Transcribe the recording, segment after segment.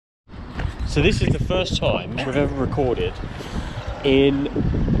So this is the first time we've ever recorded in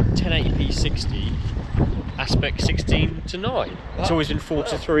 1080p 60 aspect 16:9. It's always been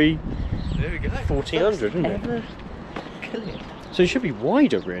 4:3. There we go. 1400, isn't it? Ever clip. So it should be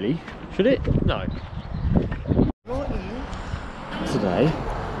wider, really. Should it? No. Right Today,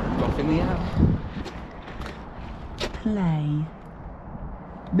 roughing me out. Play.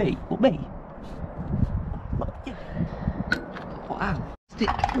 Me? What, me? Wow. Stick.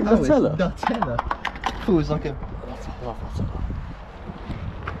 Nutella? Oh, it's Nutella. Feels like a...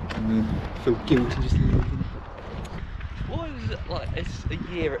 feel guilty just looking. Why is it like it's a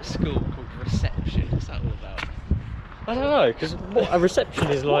year at school called reception? What's that all about? I don't know, because a reception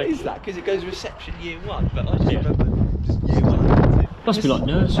is like... What is that? Because it goes reception year 1, but I just Yeah. remember just year 1. Must be like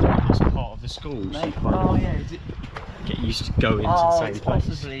nursery, it's part of the school. So you kind Oh of yeah, is it? get used to going to the Oh, same it's place.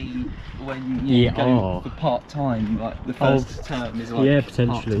 possibly when you Yeah, go oh. for part-time, like the first term is like yeah,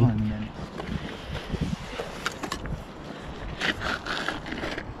 potentially. part-time and then...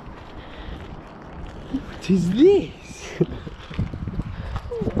 What is this?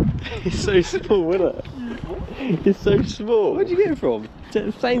 It's so small, isn't it? It's so small. Where'd you get it from?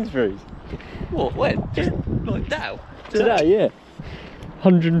 Sainsbury's. What? When? Just like now? Today, yeah.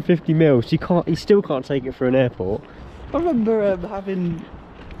 150 mils. You still can't take it through an airport. I remember having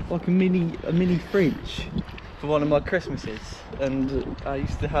like a mini fridge for one of my Christmases, and I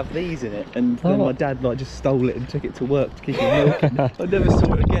used to have these in it, and then Oh. my dad like just stole it and took it to work to keep it milking. I never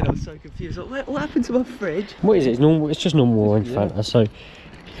saw it again. I was so confused. Like, what happened to my fridge? What is it? It's normal. It's just normal orange Yeah. Fanta. So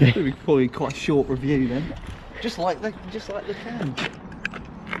It'll be probably quite a short review then. Just like the can.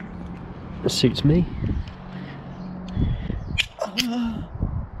 it suits me.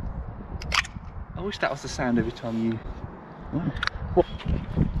 I wish that was the sound every time you. Wow.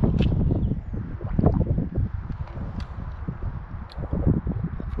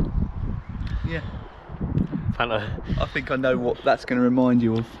 Yeah, Fanta. I think I know what that's going to remind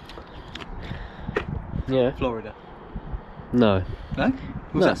you of. Yeah. Florida. No. No?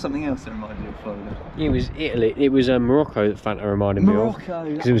 Was No. that something else that reminded you of Florida? It was Italy. It was Morocco that Fanta reminded me of. Morocco.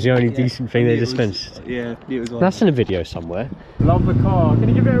 Because it was the only Yeah. decent thing they It was- dispensed. Yeah, it was. That's in a video somewhere. Love the car. Can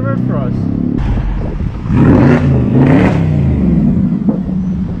you give it a rev for us?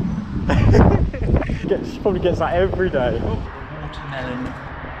 Probably gets that every day. Watermelon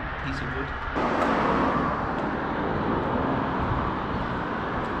piece of wood.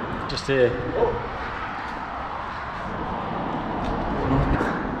 Just here.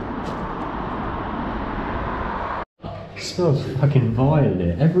 Smells fucking vile in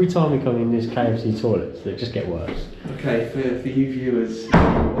here. Every time we come in this KFC toilets, they just get worse. Okay, for you viewers,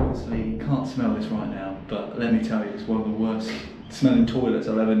 obviously you can't smell this right now, but let me tell you, it's one of the worst smelling toilets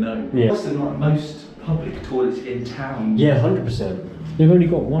I've ever known. Yeah. Worse than like most public toilets in town. Yeah, 100%. They've only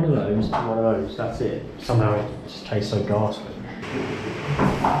got one of those and one of those, that's it. Somehow it just tastes so ghastly.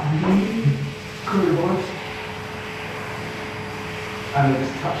 And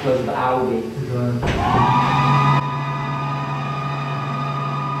just touch loads of algae as well.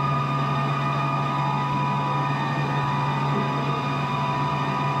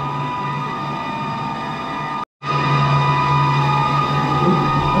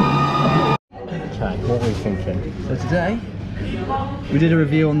 Okay, what are we thinking? So today, we did a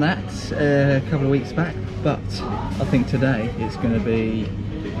review on that a couple of weeks back, but I think today it's going to be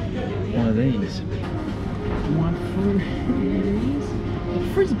one of these. One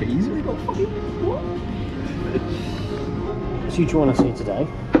frisbees? They got fucking what? So do you want to see today?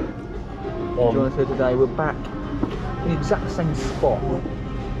 So today we're back in the exact same spot.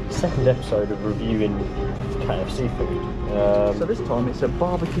 Second episode of reviewing KFC food. So this time it's a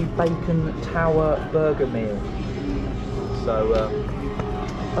barbecue bacon tower burger meal. So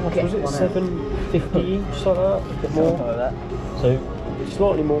How much was it? $7.50 each, something like that? A bit more. something like that. So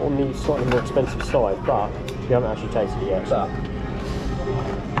slightly more on the slightly more expensive side, but we haven't actually tasted it yet.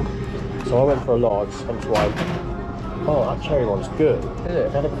 So I went for a large, hence why. Oh, that cherry one's good. Is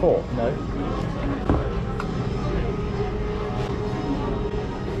it? Had it before? No.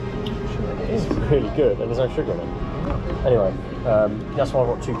 It's really good, and there's no sugar in it. Anyway, that's why I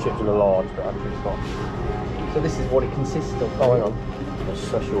got 2 chips and a large, but I've actually got. So this is what it consists of. Oh, hang on.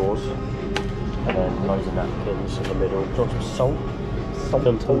 That's yours. And then loads of napkins in the middle. Do you want some salt? Salt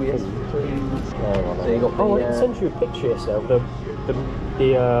and Oh yes, please. Hang on, So you got oh, the, I can send you a picture yourself. The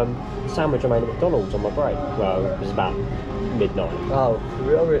sandwich I made at McDonald's on my break. Well, it was about midnight. Oh,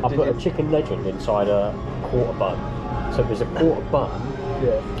 really? I put a chicken legend inside a quarter bun. So it was a quarter bun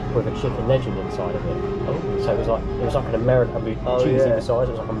with a chicken legend inside of it. Oh. So it was like an American, cheesy the size.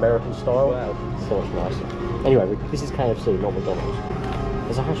 It was like American style. Wow. So much nicer. Anyway, this is KFC, not McDonald's.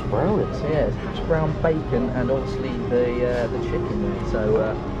 There's a hash brown in So it. yeah, it's hash brown, bacon, and obviously the chicken there. So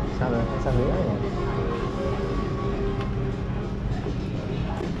let's have a go.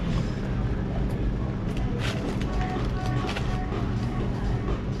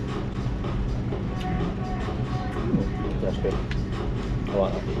 That's good. I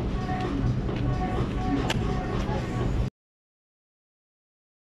like that.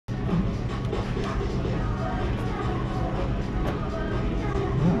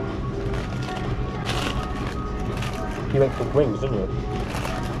 You make some wings, didn't you?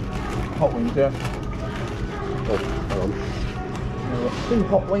 Hot wings, yeah. Oh, hang on. We've got 2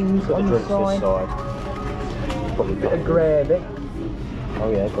 hot wings Put on the the drinks this side. side. Probably Bit of gravy.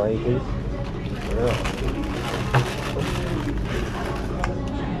 Oh yeah, gravy. Yeah.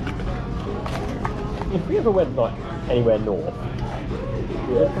 If we ever went like anywhere north,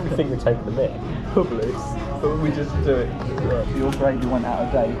 I probably think we'd take the mick. Probably, but we just do it. Your gravy went out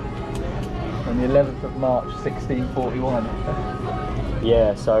of date on the 11th of March 1641.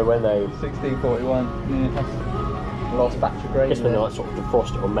 Yeah, so when they 1641, yeah, that's the last batch of gravy. guess when they like sort of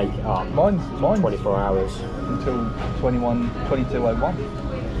defrost it or make it up. Mine's 24 hours. until 2201.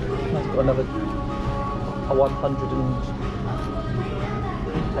 That's got another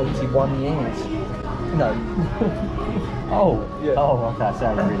 181 years. No. Oh, Yeah. Oh, okay, so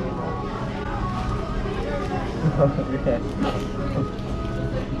you really know. Yeah.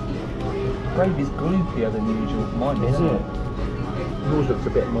 Gravy's gloopier than usual. Mine Is isn't it? Yours looks a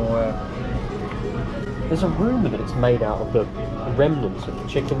bit more. There's a rumour that it's made out of the remnants of the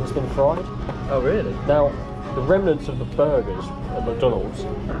chicken that's been fried. Oh really? Now, the remnants of the burgers at McDonald's,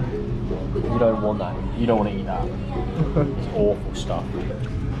 you don't want that. You don't want to eat that. It's awful stuff.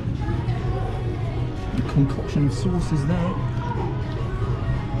 The concoction of sauces there.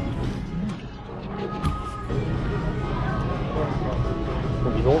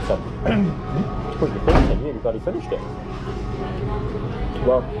 What you thought, son? What you think, then? You bloody finished it.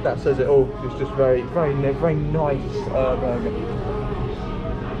 Well, that says it all. It's just very nice burger. Very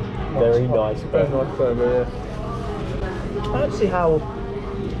nice Very burger. nice burger. Yeah. I don't see how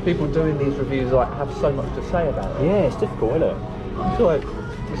people doing these reviews like have so much to say about it. Yeah, it's difficult, isn't it? It's like,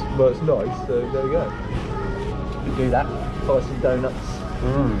 well, it's nice. So there we go. We do that. Buy some donuts.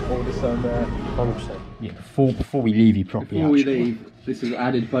 Order some. 100%. Yeah, before we leave you properly. Before we leave, this is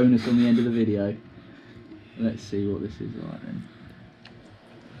added bonus on the end of the video. Let's see what this is like then.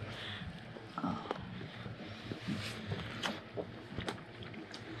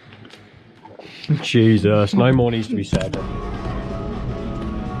 Jesus, no more needs to be said.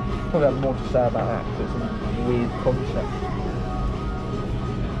 Probably have more to say about that because it's a weird concept.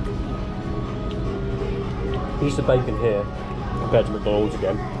 Piece of bacon here compared to McDonald's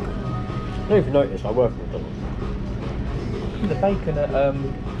again. I don't know if you noticed, I work at McDonald's. The bacon at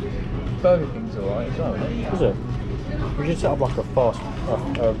Burger King's alright as well, isn't it? Is it? We should set up like a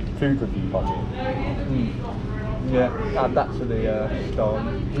food review budget. Yeah, add that to the start.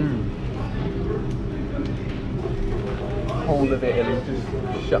 Whole of Italy just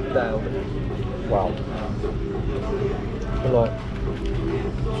shut down. Wow. But like,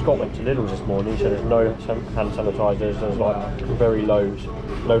 Scott went to Lidl's this morning, he said there's no hand sanitisers, there's like very low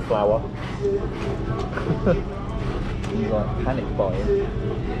flour. He's like panic buying.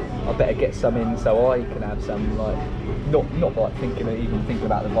 I better get some in so I can have some, like not like even thinking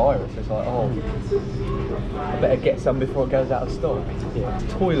about the virus. It's like, oh, I better get some before it goes out of stock. Yeah.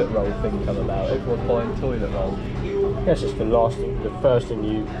 Toilet roll thing come about. Everyone's buying toilet roll. Guess it's the first thing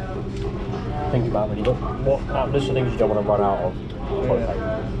you think about when you look. There's the things you don't want to run out of. Toilet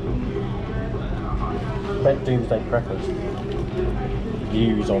paper. Bet Doomsday Preppers.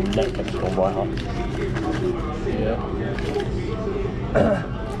 Views on Netflix gone right up. Yeah.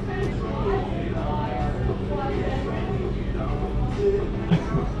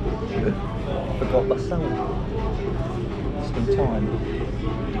 Forgot the sound. Just in time.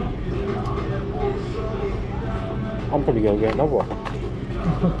 I'm probably going to get another one.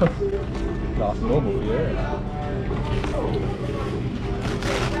 That's normal, yeah.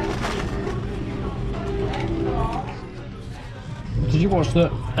 Did you watch the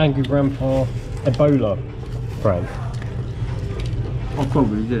Angry Grandpa Ebola prank? I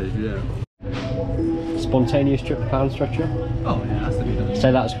probably did, yeah. Spontaneous trip to pound stretcher? Oh yeah, that's the good one.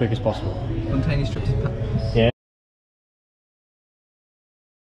 Say that as quick as possible. Spontaneous trip to Paris. Yeah.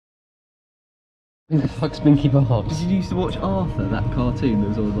 Who the fuck's Binky Bobs? Did you used to watch Arthur, that cartoon that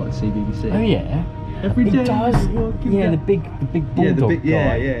was on like CBBC? Oh yeah. Every day. It does. Yeah, the big bulldog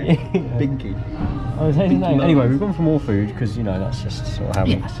guy. Binky. I was saying his name. Binky Anyway, Loves. we've gone from all food because you know that's just sort of how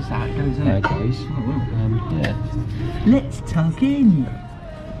Yeah, that's just how it goes, isn't it? it goes. Oh, well. Yeah. Let's tuck in.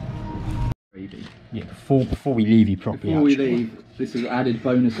 Yeah, before we leave you properly. Before we leave, this is added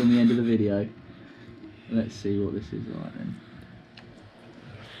bonus on the end of the video. Let's see what this is like then.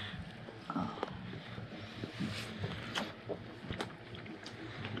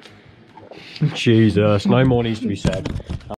 Jesus, no more needs to be said.